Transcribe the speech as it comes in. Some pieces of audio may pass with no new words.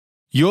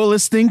You're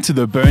listening to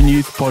the Burn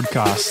Youth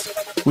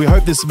Podcast. We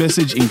hope this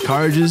message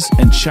encourages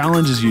and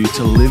challenges you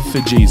to live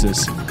for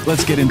Jesus.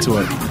 Let's get into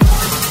it.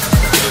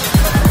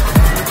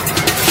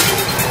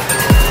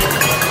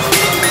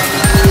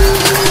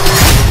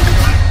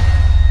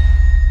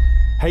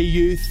 Hey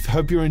youth,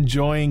 hope you're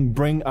enjoying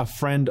Bring a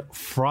Friend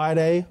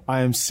Friday.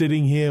 I am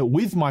sitting here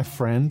with my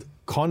friend,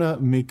 Connor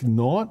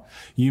McNaught.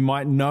 You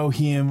might know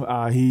him.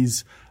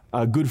 He's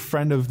a good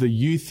friend of the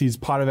youth. He's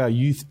part of our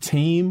youth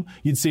team.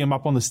 You'd see him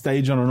up on the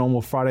stage on a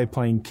normal Friday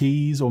playing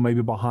keys or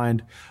maybe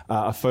behind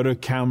a photo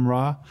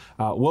camera.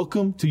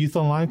 Welcome to Youth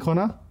Online,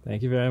 Connor.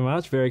 Thank you very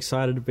much. Very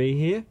excited to be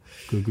here.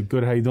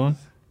 Good. How you doing?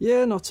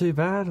 Yeah, not too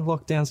bad.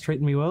 Lockdown's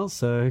treating me well,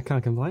 so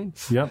can't complain.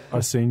 Yep,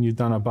 I've seen you've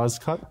done a buzz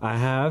cut. I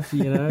have,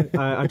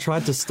 I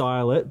tried to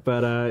style it,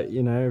 but,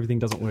 everything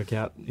doesn't work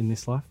out in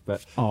this life.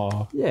 But,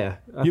 yeah.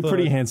 You're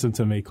pretty handsome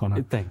to me,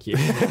 Connor. Thank you.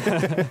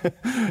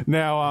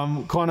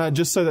 Now, Connor,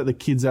 just so that the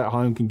kids at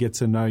home can get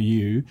to know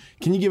you,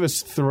 can you give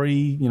us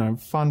three,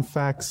 fun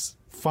facts,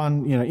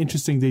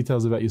 interesting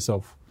details about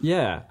yourself?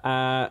 Yeah.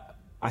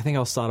 I think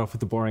I'll start off with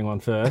the boring one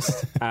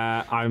first.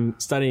 I'm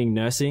studying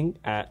nursing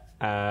at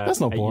That's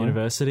not boring.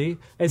 University.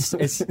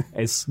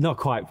 It's not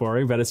quite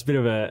boring, but it's a bit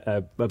of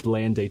a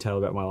bland detail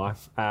about my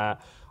life. I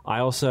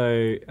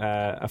also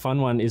a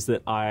fun one is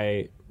that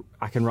I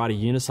can ride a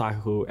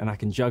unicycle and I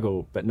can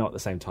juggle, but not at the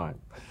same time.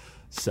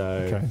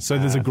 So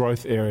there's a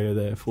growth area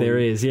there for there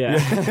you. is, yeah.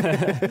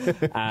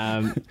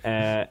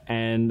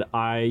 And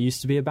I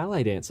used to be a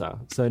ballet dancer,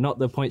 so not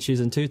the point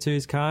shoes and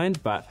tutus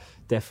kind, but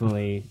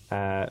definitely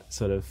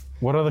sort of.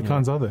 What other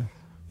kinds are there?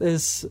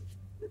 There's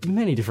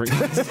many different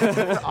kinds.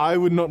 I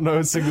would not know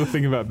a single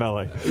thing about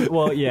ballet.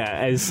 Well,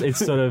 yeah, it's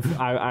sort of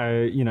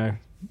I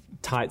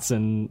tights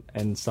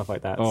and stuff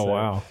like that. Oh, so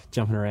wow.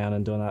 Jumping around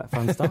and doing that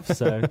fun stuff.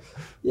 So,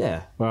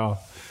 yeah. Wow.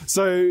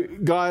 So,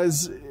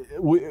 guys,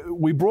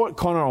 we brought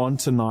Connor on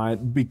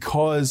tonight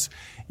because,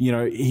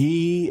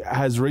 he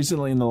has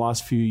recently in the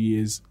last few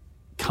years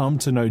come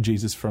to know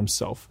Jesus for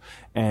himself.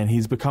 And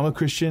he's become a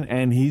Christian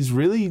and he's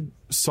really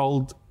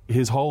sold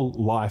his whole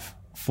life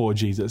for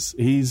Jesus.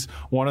 He's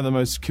one of the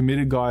most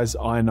committed guys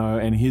I know,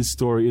 and his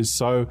story is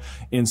so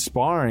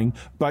inspiring.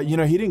 But, he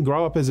didn't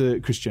grow up as a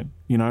Christian.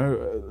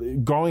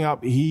 Growing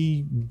up,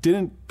 he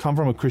didn't come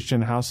from a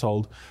Christian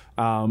household.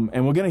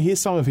 And we're going to hear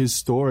some of his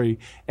story.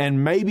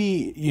 And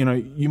maybe,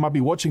 you might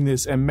be watching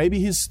this and maybe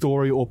his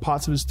story or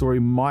parts of his story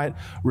might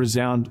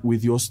resound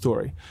with your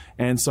story.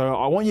 And so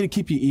I want you to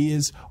keep your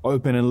ears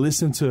open and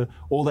listen to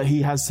all that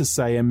he has to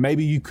say. And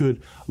maybe you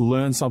could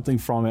learn something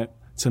from it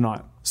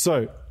tonight.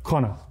 So,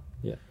 Connor.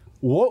 Yeah.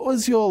 What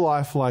was your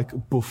life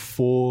like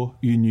before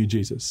you knew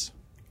Jesus?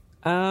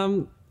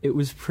 It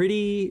was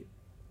pretty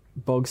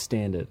bog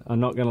standard. I'm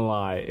not going to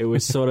lie. It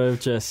was sort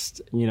of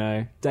just,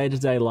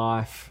 day-to-day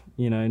life,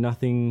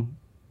 nothing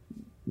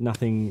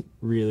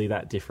really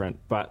that different.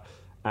 But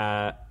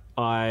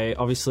I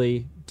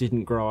obviously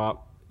didn't grow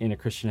up in a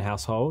Christian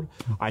household.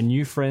 I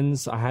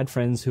had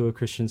friends who were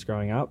Christians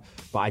growing up,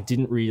 but I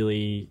didn't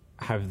really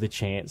have the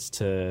chance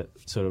to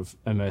sort of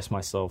immerse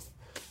myself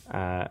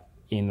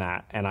in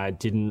that, and I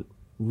didn't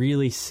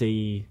really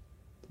see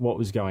what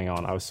was going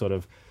on. I was sort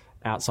of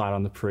outside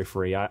on the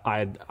periphery.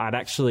 I'd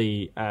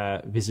actually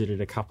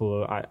visited a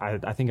couple of,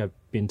 I think I've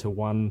been to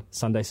one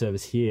Sunday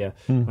service here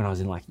when I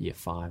was in like year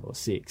 5 or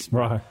 6.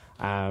 Right.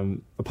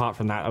 Apart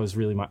from that, I was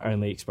really my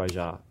only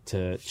exposure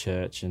to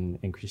church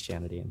and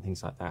Christianity and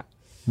things like that.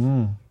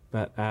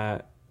 But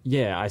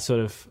I sort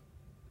of,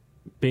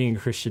 being a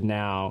Christian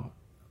now,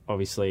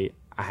 obviously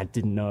I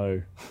didn't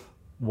know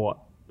what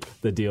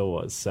the deal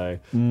was. So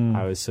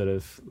I was sort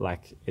of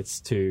like, it's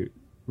two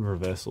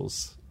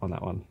reversals on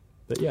that one.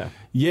 But yeah.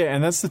 Yeah,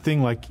 and that's the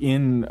thing, like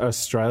in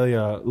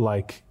Australia,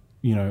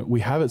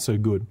 we have it so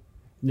good.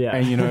 Yeah.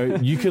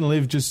 And, you can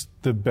live just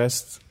the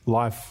best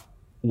life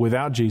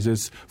without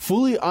Jesus,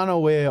 fully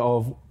unaware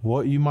of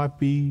what you might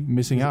be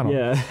missing out on.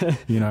 Yeah.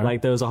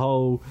 Like there was a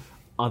whole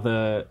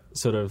other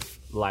sort of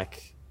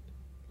like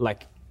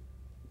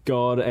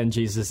God and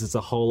Jesus is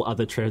a whole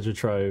other treasure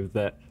trove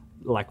that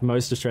like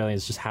most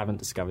Australians just haven't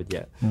discovered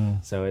yet.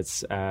 So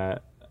it's,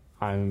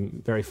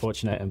 I'm very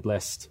fortunate and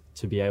blessed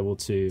to be able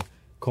to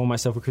call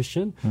myself a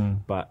Christian,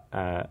 but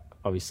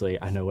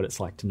obviously I know what it's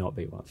like to not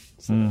be one.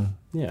 So,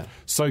 yeah.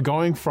 So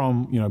going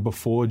from,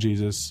 before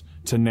Jesus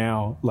to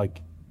now,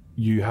 like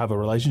you have a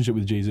relationship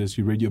with Jesus,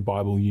 you read your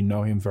Bible, you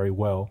know him very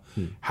well.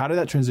 How did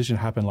that transition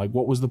happen? Like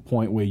what was the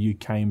point where you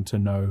came to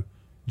know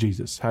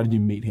Jesus? How did you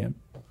meet him?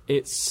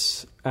 It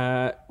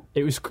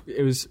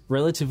was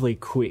relatively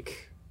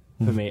quick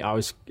for me.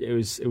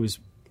 It was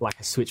like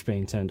a switch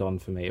being turned on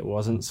for me. It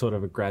wasn't sort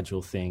of a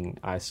gradual thing.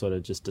 I sort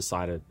of just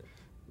decided,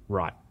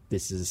 right,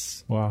 this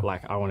is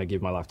like, I want to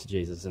give my life to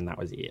Jesus, and that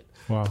was it.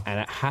 Wow. And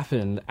it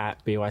happened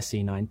at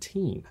BYC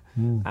 19.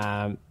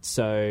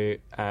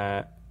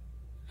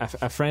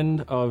 A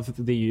friend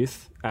of the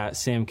youth,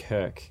 Sam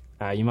Kirk,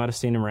 you might have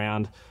seen him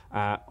around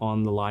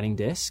on the lighting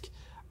desk,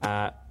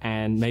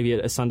 and maybe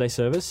at a Sunday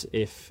service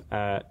if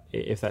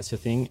that's your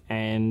thing.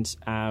 And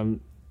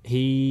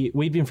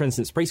we'd been friends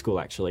since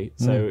preschool, actually.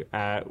 So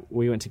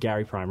we went to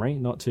Gowrie Primary,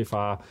 not too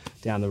far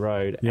down the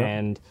road,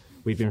 and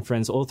we'd been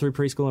friends all through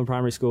preschool and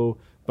primary school,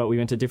 but we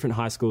went to different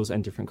high schools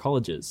and different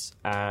colleges.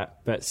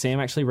 But Sam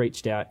actually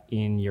reached out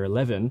in year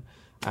 11,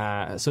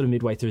 sort of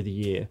midway through the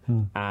year,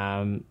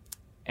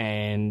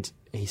 and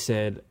he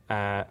said,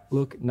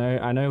 look, no,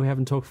 I know we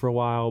haven't talked for a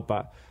while,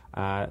 but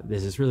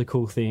there's this really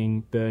cool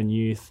thing, Burn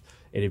Youth.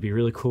 It'd be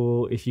really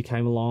cool if you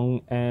came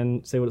along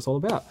and see what it's all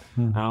about.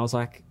 And I was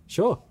like,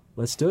 sure,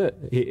 let's do it.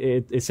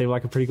 It seemed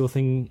like a pretty cool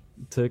thing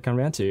to come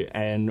around to.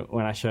 And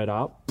when I showed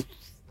up,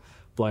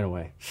 blown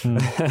away.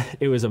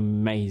 It was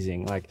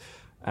amazing. Like,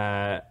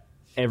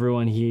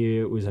 everyone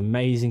here was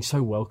amazing,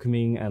 so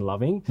welcoming and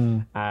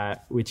loving,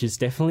 which is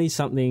definitely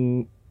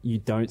something you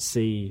don't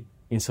see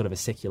in sort of a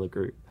secular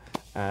group.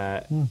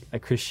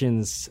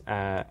 Christians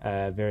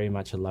are very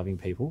much a loving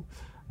people,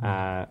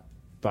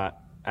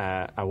 but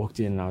I walked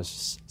in and I was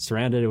just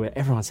surrounded where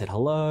everyone said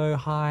hello,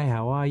 hi,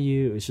 how are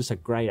you? It was just a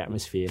great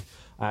atmosphere.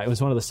 It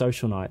was one of the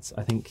social nights.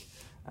 I think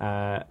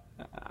I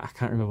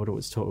can't remember what it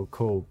was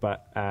called,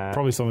 but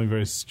probably something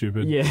very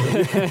stupid. Yeah,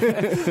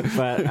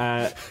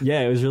 but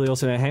yeah, it was really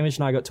awesome. Hamish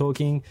and I got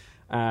talking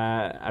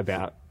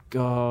about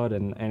God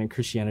and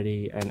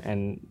Christianity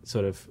and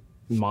sort of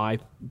my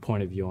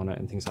point of view on it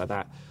and things like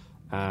that.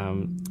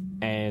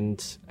 And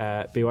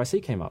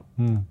BYC came up,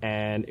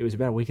 and it was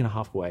about a week and a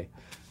half away.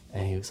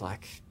 And he was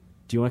like,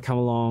 do you want to come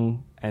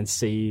along and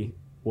see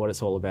what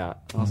it's all about?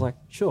 And I was like,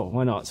 sure,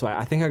 why not? So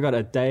I think I got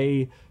a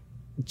day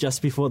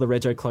just before the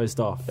Rego closed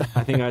off.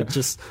 I think I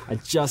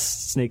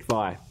just sneaked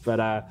by.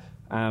 But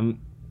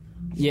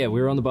yeah,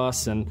 we were on the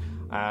bus, and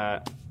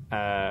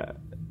I'd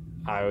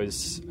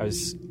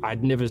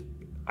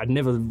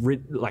never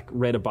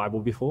read a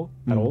Bible before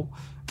at all.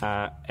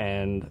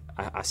 And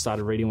I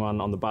started reading one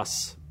on the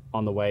bus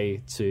on the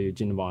way to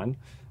Jindabyne,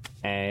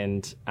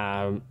 and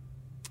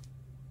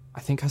I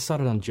think I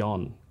started on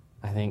John.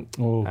 I think.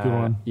 Oh, good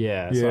one.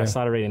 Yeah, so I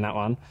started reading that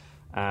one.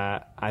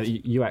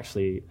 You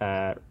actually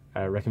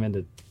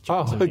recommended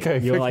John to me. Okay.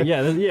 You were like,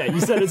 yeah, you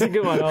said it's a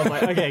good one. I was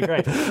like, okay,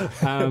 great.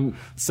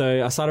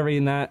 So I started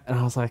reading that, and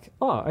I was like,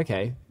 oh,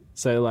 okay.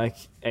 So like,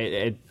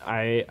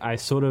 I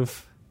sort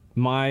of,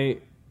 my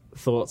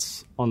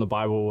thoughts on the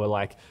Bible were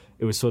like,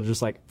 it was sort of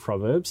just like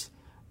Proverbs.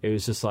 It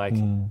was just like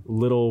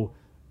little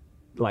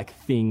like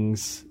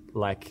things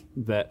like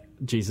that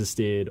Jesus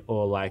did,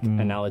 or like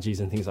analogies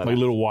and things like that. Like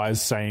little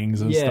wise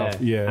sayings and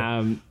stuff.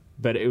 Yeah.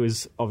 But it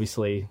was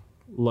obviously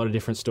a lot of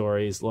different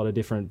stories, a lot of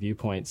different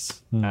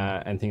viewpoints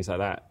and things like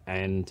that.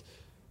 And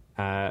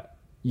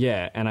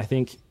yeah, and I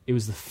think it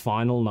was the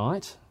final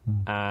night.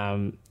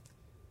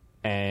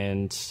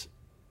 And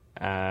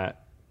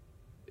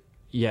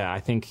yeah, I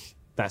think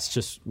that's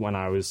just when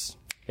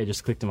it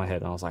just clicked in my head,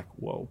 and I was like,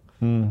 whoa,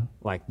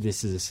 like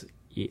this is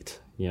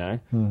it, you know?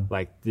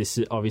 Like this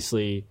is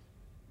obviously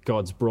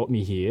God's brought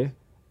me here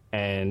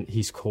and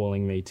he's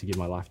calling me to give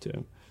my life to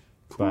him.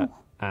 Cool.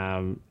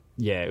 But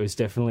yeah, it was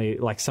definitely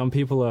like, some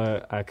people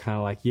are kind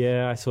of like,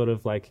 yeah, I sort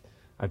of like,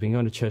 I've been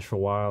going to church for a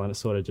while and it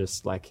sort of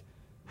just like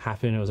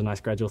happened. It was a nice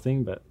gradual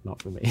thing, but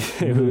not for me.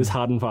 It was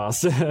hard and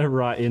fast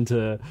right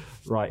into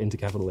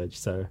Capital Edge.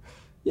 So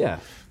yeah,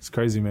 it's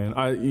crazy, man.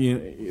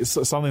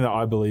 Something that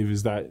I believe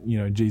is that, you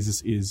know,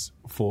 Jesus is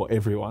for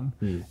everyone.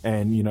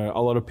 And, you know,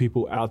 a lot of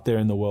people out there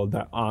in the world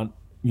that aren't,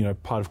 you know,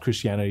 part of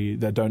Christianity,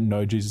 that don't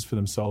know Jesus for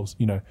themselves,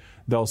 you know,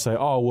 they'll say,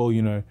 oh, well,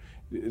 you know,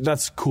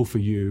 that's cool for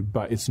you,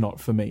 but it's not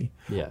for me.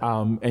 Yeah.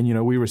 And, you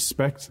know, we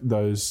respect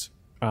those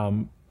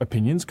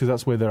opinions because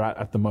that's where they're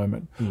at the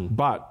moment.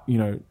 But, you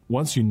know,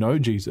 once you know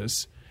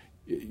Jesus,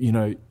 you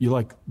know, you're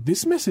like,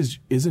 this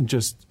message isn't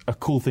just a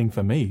cool thing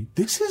for me.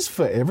 This is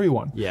for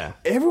everyone. Yeah.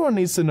 Everyone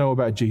needs to know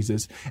about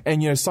Jesus.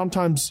 And, you know,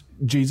 sometimes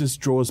Jesus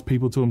draws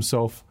people to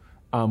himself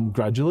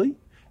gradually.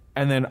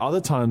 And then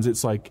other times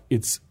it's like,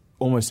 it's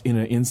almost in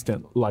an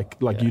instant, like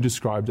you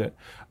described it.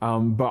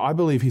 But I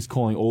believe he's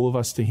calling all of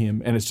us to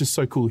him. And it's just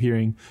so cool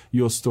hearing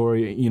your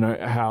story, you know,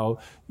 how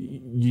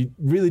you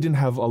really didn't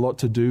have a lot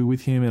to do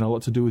with him and a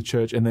lot to do with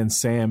church. And then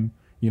Sam,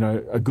 you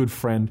know, a good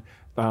friend,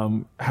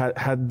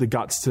 had the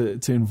guts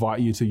to invite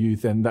you to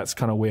youth. And that's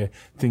kind of where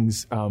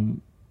things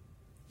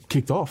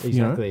kicked off.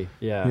 Exactly.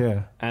 You know?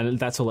 Yeah. And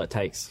that's all it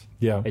takes.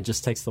 Yeah. It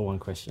just takes the one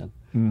question.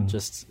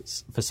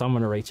 Just for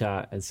someone to reach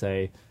out and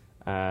say,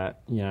 you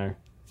know,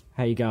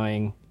 how you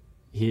going?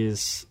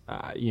 Here's,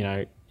 you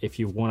know, if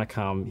you want to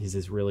come, here's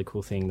this really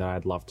cool thing that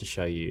I'd love to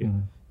show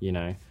you, you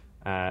know,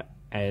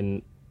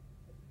 and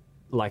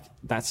like,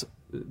 that's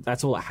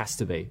all it has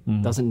to be.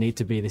 Doesn't need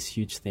to be this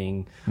huge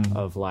thing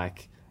of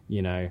like,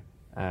 you know,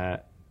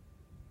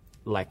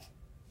 like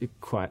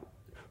quite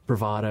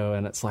bravado.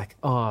 And it's like,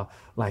 oh,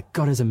 like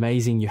God is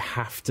amazing. You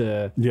have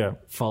to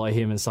follow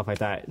him and stuff like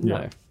that.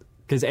 No,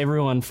 because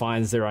everyone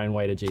finds their own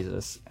way to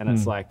Jesus. And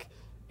it's like,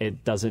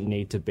 it doesn't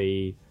need to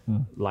be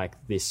like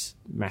this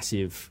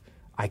massive,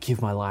 I give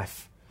my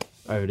life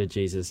over to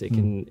Jesus. It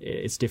can,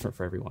 it's different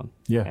for everyone.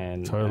 Yeah,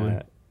 and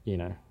totally. You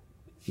know,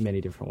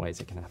 many different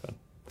ways it can happen.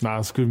 Nah,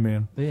 it's good,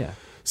 man. But yeah,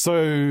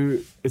 So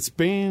it's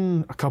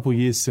been a couple of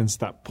years since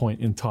that point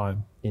in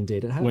time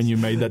indeed it has. when you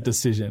made that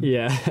decision.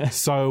 yeah.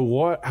 So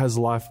what has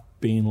life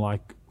been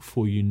like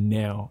for you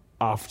now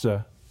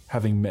after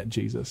having met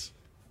Jesus?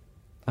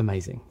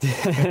 Amazing.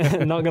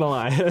 Not gonna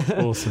lie.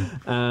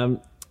 Awesome.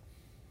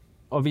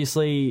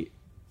 Obviously,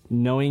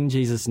 knowing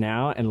Jesus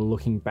now and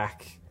looking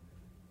back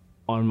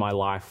on my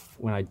life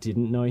when I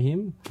didn't know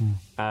him,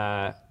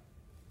 I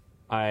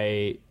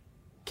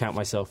count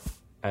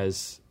myself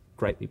as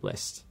greatly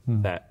blessed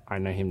that I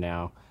know him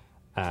now,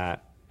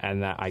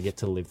 and that I get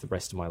to live the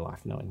rest of my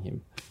life knowing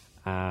him.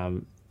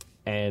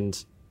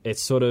 And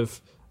it's sort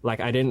of like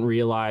I didn't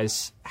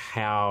realize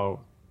how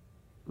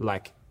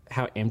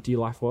empty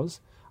life was.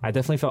 I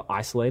definitely felt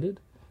isolated,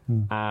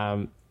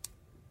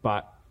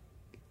 but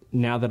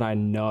now that I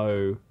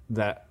know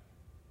that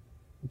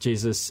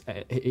Jesus,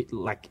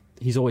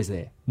 he's always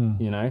there,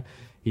 you know,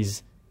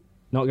 he's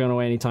not going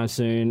away anytime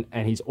soon,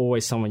 and he's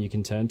always someone you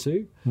can turn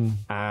to.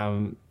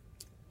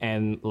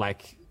 And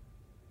like,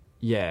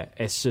 yeah,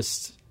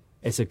 it's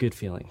a good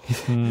feeling,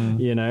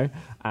 you know?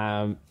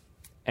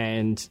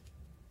 And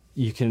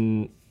you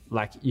can,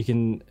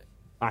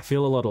 I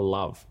feel a lot of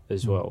love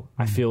as well.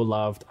 I feel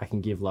loved. I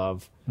can give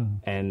love,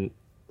 and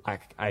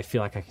I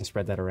feel like I can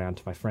spread that around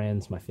to my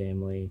friends, my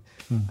family,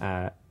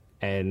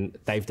 and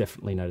they've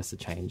definitely noticed a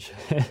change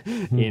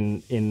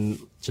in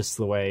just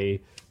the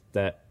way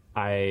that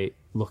I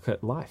look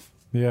at life.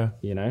 Yeah.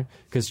 You know,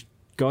 because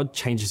God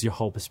changes your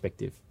whole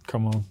perspective.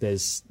 Come on.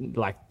 There's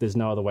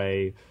no other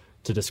way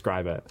to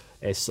describe it.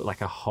 It's like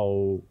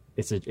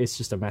it's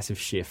just a massive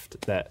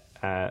shift that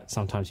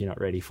sometimes you're not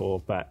ready for,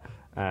 but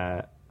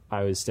I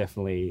was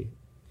definitely,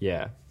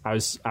 I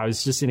was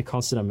just in a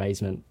constant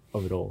amazement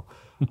of it all.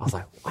 I was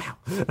like, wow,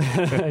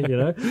 you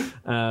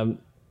know?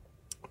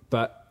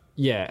 But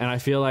yeah, and I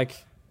feel like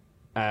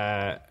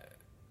now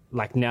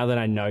that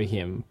I know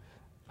him,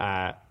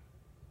 my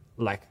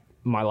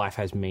life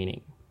has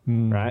meaning,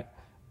 right?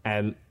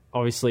 And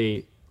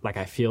obviously,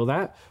 I feel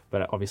that,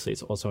 but obviously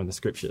it's also in the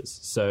scriptures.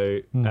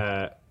 So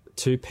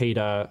 2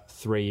 Peter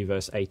 3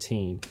 verse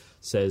 18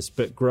 says,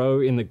 "But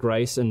grow in the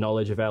grace and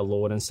knowledge of our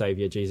Lord and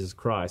Savior Jesus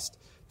Christ.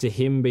 To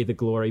him be the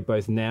glory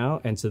both now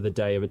and to the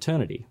day of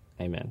eternity.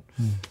 Amen."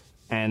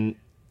 And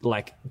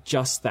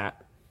just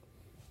that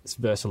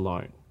verse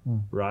alone,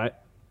 right?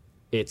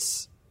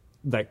 It's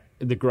like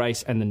the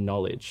grace and the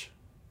knowledge,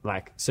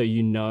 so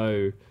you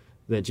know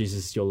that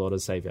Jesus is your Lord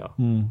and Savior,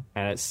 and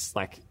it's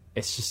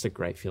just a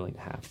great feeling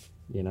to have,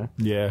 you know?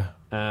 Yeah.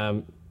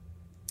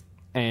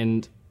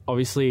 And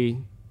obviously,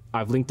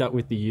 I've linked up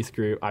with the youth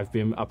group. I've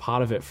been a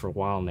part of it for a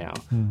while now,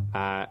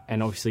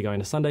 and obviously going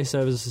to Sunday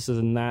services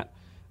and that.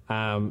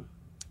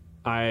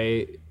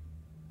 I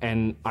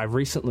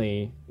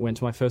recently went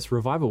to my first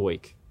revival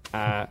week.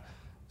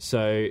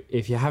 So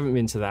if you haven't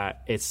been to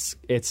that, it's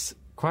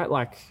quite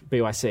like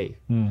BYC,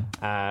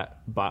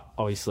 but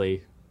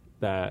obviously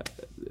the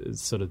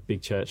sort of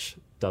big church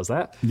does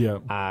that. Yeah.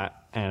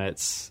 And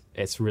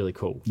it's really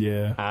cool.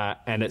 Yeah.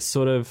 And it's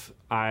sort of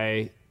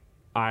I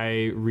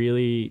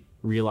really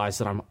realized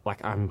that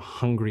I'm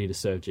hungry to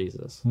serve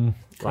Jesus.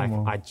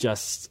 I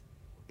just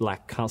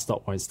can't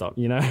stop, won't stop,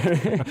 you know?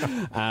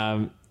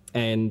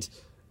 And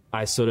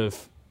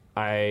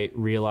I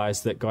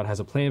realized that God has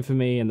a plan for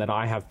me and that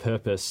I have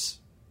purpose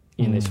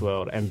in this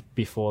world. And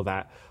before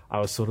that, I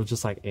was sort of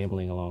just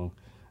ambling along,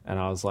 and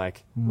I was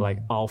like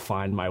I'll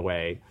find my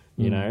way,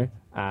 you know?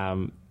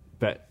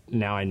 But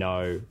now I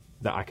know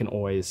that I can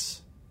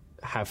always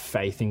have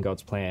faith in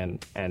God's plan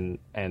and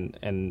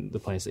the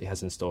plans that he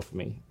has in store for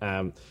me.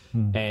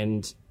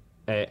 And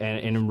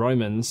in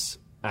Romans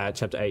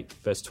chapter 8,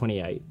 verse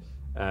 28,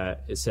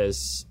 it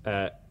says,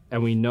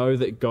 "And we know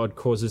that God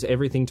causes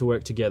everything to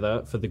work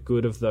together for the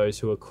good of those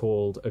who are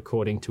called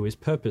according to his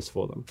purpose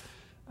for them."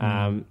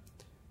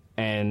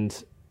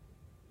 And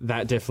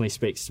that definitely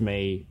speaks to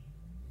me,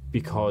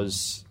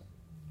 because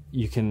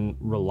you can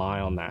rely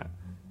on that,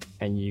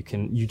 and you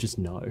just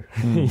know,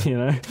 you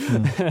know.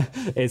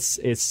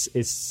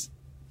 It's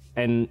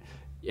and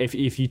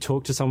if you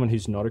talk to someone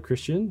who's not a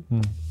Christian,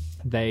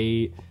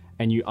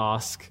 and you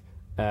ask,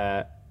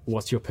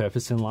 what's your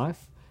purpose in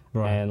life,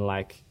 right,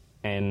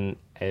 and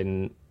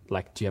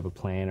do you have a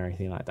plan or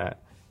anything like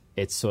that,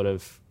 it's sort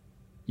of,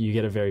 you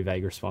get a very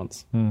vague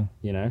response,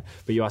 you know.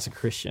 But you ask a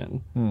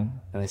Christian, and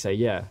they say,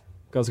 yeah,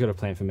 God's got a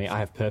plan for me. I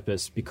have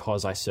purpose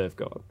because I serve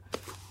God.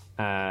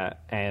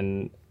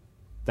 And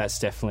that's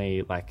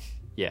definitely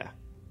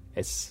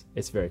it's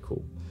very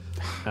cool.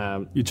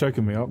 You're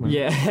choking me up, man.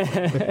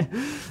 Yeah.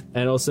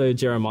 And also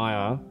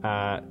Jeremiah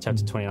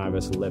chapter 29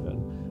 verse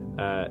 11,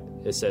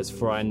 it says,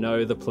 "For I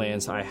know the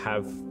plans I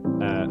have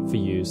for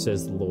you,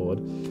 says the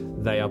Lord.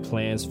 They are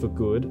plans for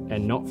good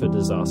and not for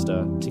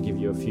disaster, to give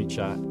you a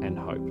future and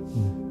hope."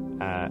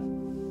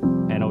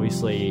 And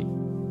obviously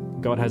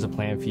God has a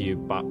plan for you,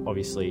 but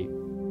obviously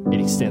it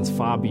extends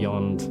far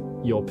beyond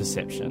your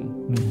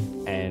perception.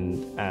 And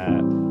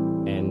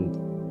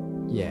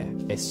yeah,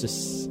 it's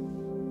just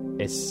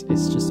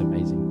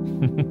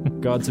amazing.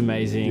 God's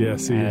amazing.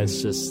 Yes, he and is.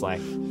 it's just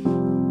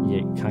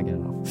you can't get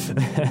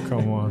enough.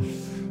 Come on.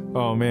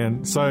 Oh,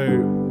 man. So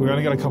we've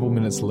only got a couple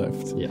minutes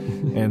left. Yeah.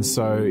 And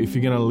so if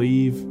you're going to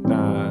leave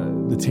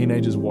the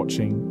teenagers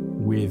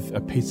watching with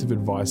a piece of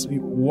advice,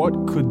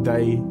 what could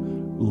they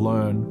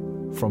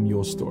learn from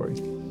your story?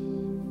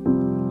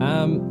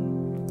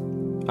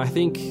 I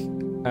think,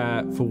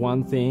 for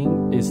one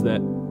thing, is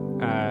that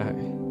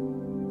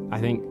I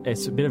think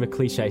it's a bit of a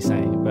cliche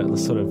saying, but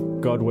sort of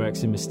God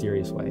works in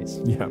mysterious ways.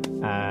 Yeah.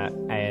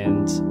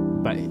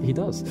 But he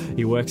does.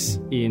 He works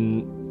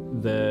in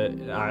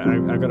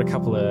I've got a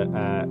couple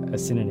of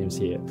synonyms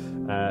here.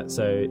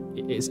 So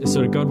it's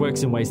sort of God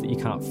works in ways that you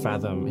can't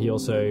fathom. He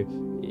also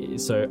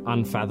is so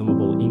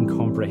unfathomable,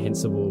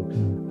 incomprehensible,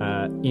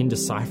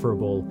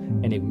 indecipherable,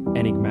 and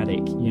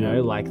enigmatic. You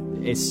know, like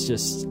it's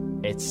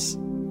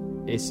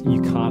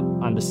you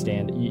can't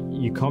understand it.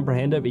 You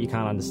comprehend it, but you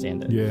can't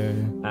understand it. Yeah.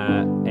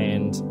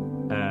 And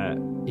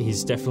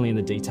he's definitely in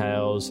the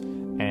details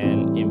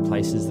and in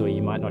places where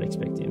you might not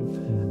expect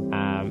him.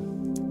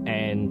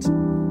 And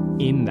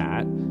in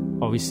that,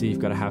 obviously, you've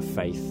got to have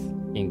faith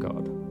in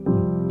God.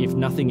 If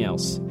nothing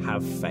else,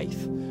 have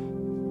faith,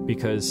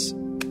 because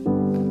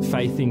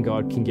faith in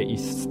God can get you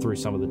through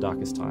some of the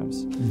darkest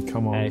times.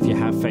 Come on. And if you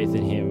have faith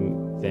in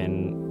Him,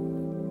 then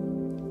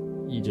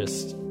you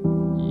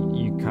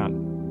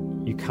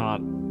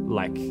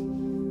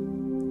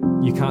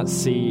can't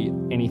see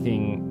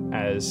anything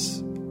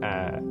as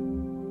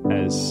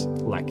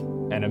like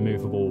an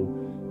immovable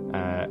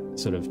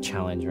sort of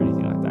challenge or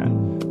anything like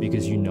that,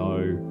 because you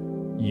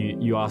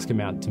ask a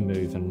mountain to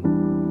move and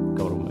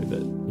God will move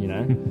it, you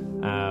know.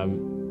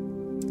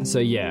 So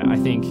yeah, I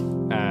think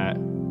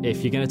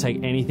if you're going to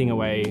take anything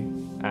away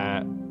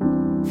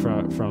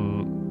from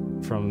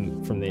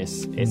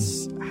this,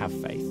 it's have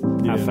faith.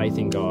 Yeah. Have faith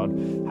in God.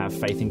 Have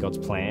faith in God's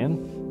plan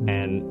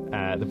and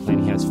the plan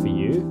He has for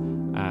you.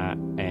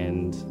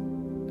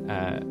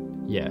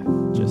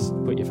 Just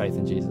put your faith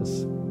in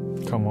Jesus.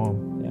 Come on.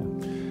 Yeah.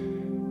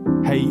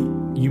 Hey,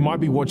 you might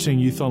be watching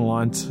Youth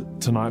Online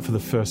tonight for the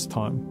first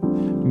time.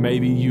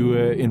 Maybe you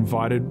were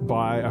invited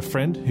by a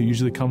friend who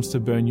usually comes to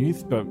Burn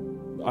Youth, but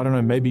I don't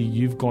know, maybe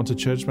you've gone to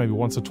church maybe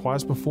once or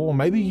twice before.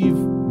 Maybe you've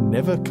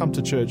never come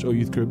to church or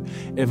youth group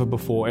ever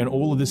before, and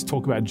all of this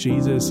talk about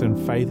Jesus and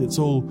faith, it's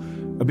all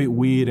a bit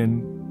weird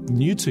and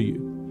new to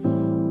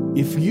you.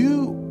 If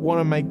you want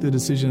to make the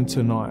decision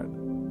tonight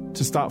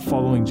to start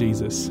following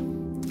Jesus,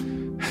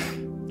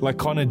 like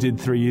Connor did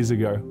 3 years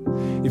ago,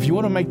 if you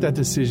want to make that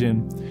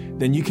decision,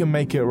 then you can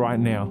make it right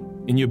now.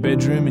 In your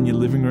bedroom, in your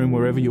living room,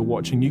 wherever you're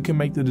watching, you can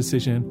make the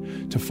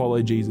decision to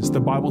follow Jesus. The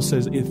Bible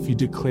says if you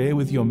declare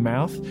with your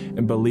mouth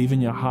and believe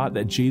in your heart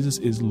that Jesus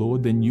is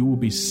Lord, then you will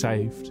be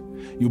saved.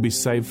 You'll be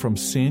saved from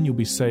sin, you'll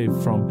be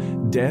saved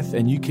from death,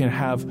 and you can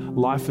have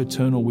life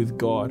eternal with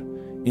God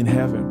in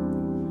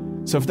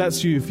heaven. So if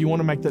that's you, if you want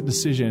to make that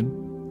decision,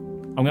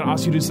 I'm going to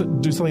ask you to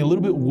do something a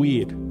little bit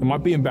weird. It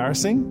might be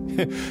embarrassing.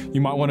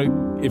 You might want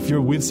to, if you're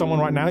with someone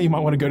right now, you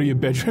might want to go to your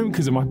bedroom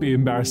because it might be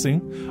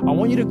embarrassing. I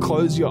want you to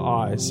close your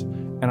eyes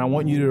and I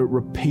want you to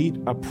repeat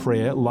a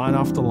prayer line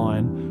after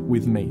line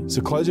with me.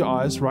 So close your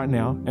eyes right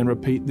now and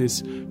repeat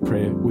this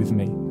prayer with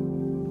me.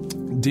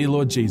 Dear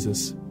Lord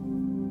Jesus,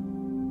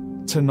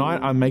 tonight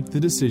I make the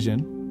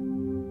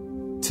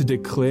decision to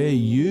declare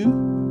you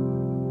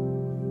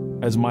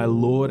as my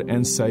Lord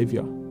and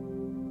Savior.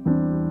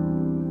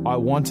 I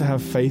want to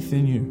have faith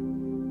in you.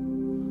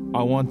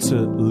 I want to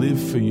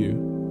live for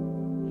you.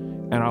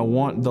 And I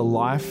want the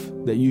life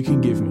that you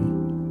can give me.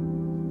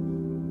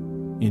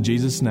 In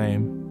Jesus'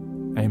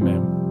 name,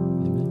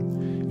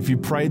 amen. If you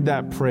prayed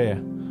that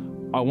prayer,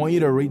 I want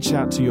you to reach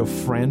out to your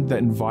friend that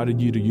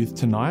invited you to youth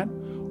tonight.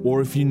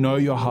 Or if you know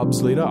your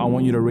hubs leader, I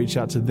want you to reach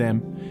out to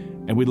them.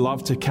 And we'd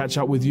love to catch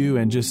up with you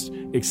and just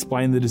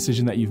explain the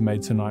decision that you've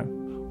made tonight.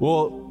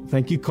 Well,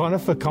 thank you, Connor,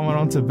 for coming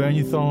on to Burn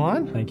Youth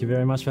Online. Thank you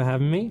very much for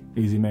having me.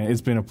 Easy, man.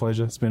 It's been a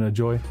pleasure. It's been a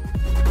joy.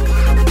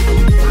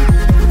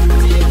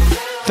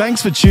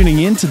 Thanks for tuning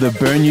in to the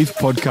Burn Youth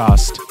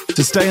podcast.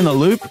 To stay in the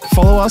loop,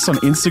 follow us on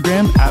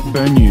Instagram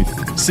 @Burn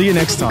Youth. See you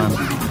next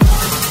time.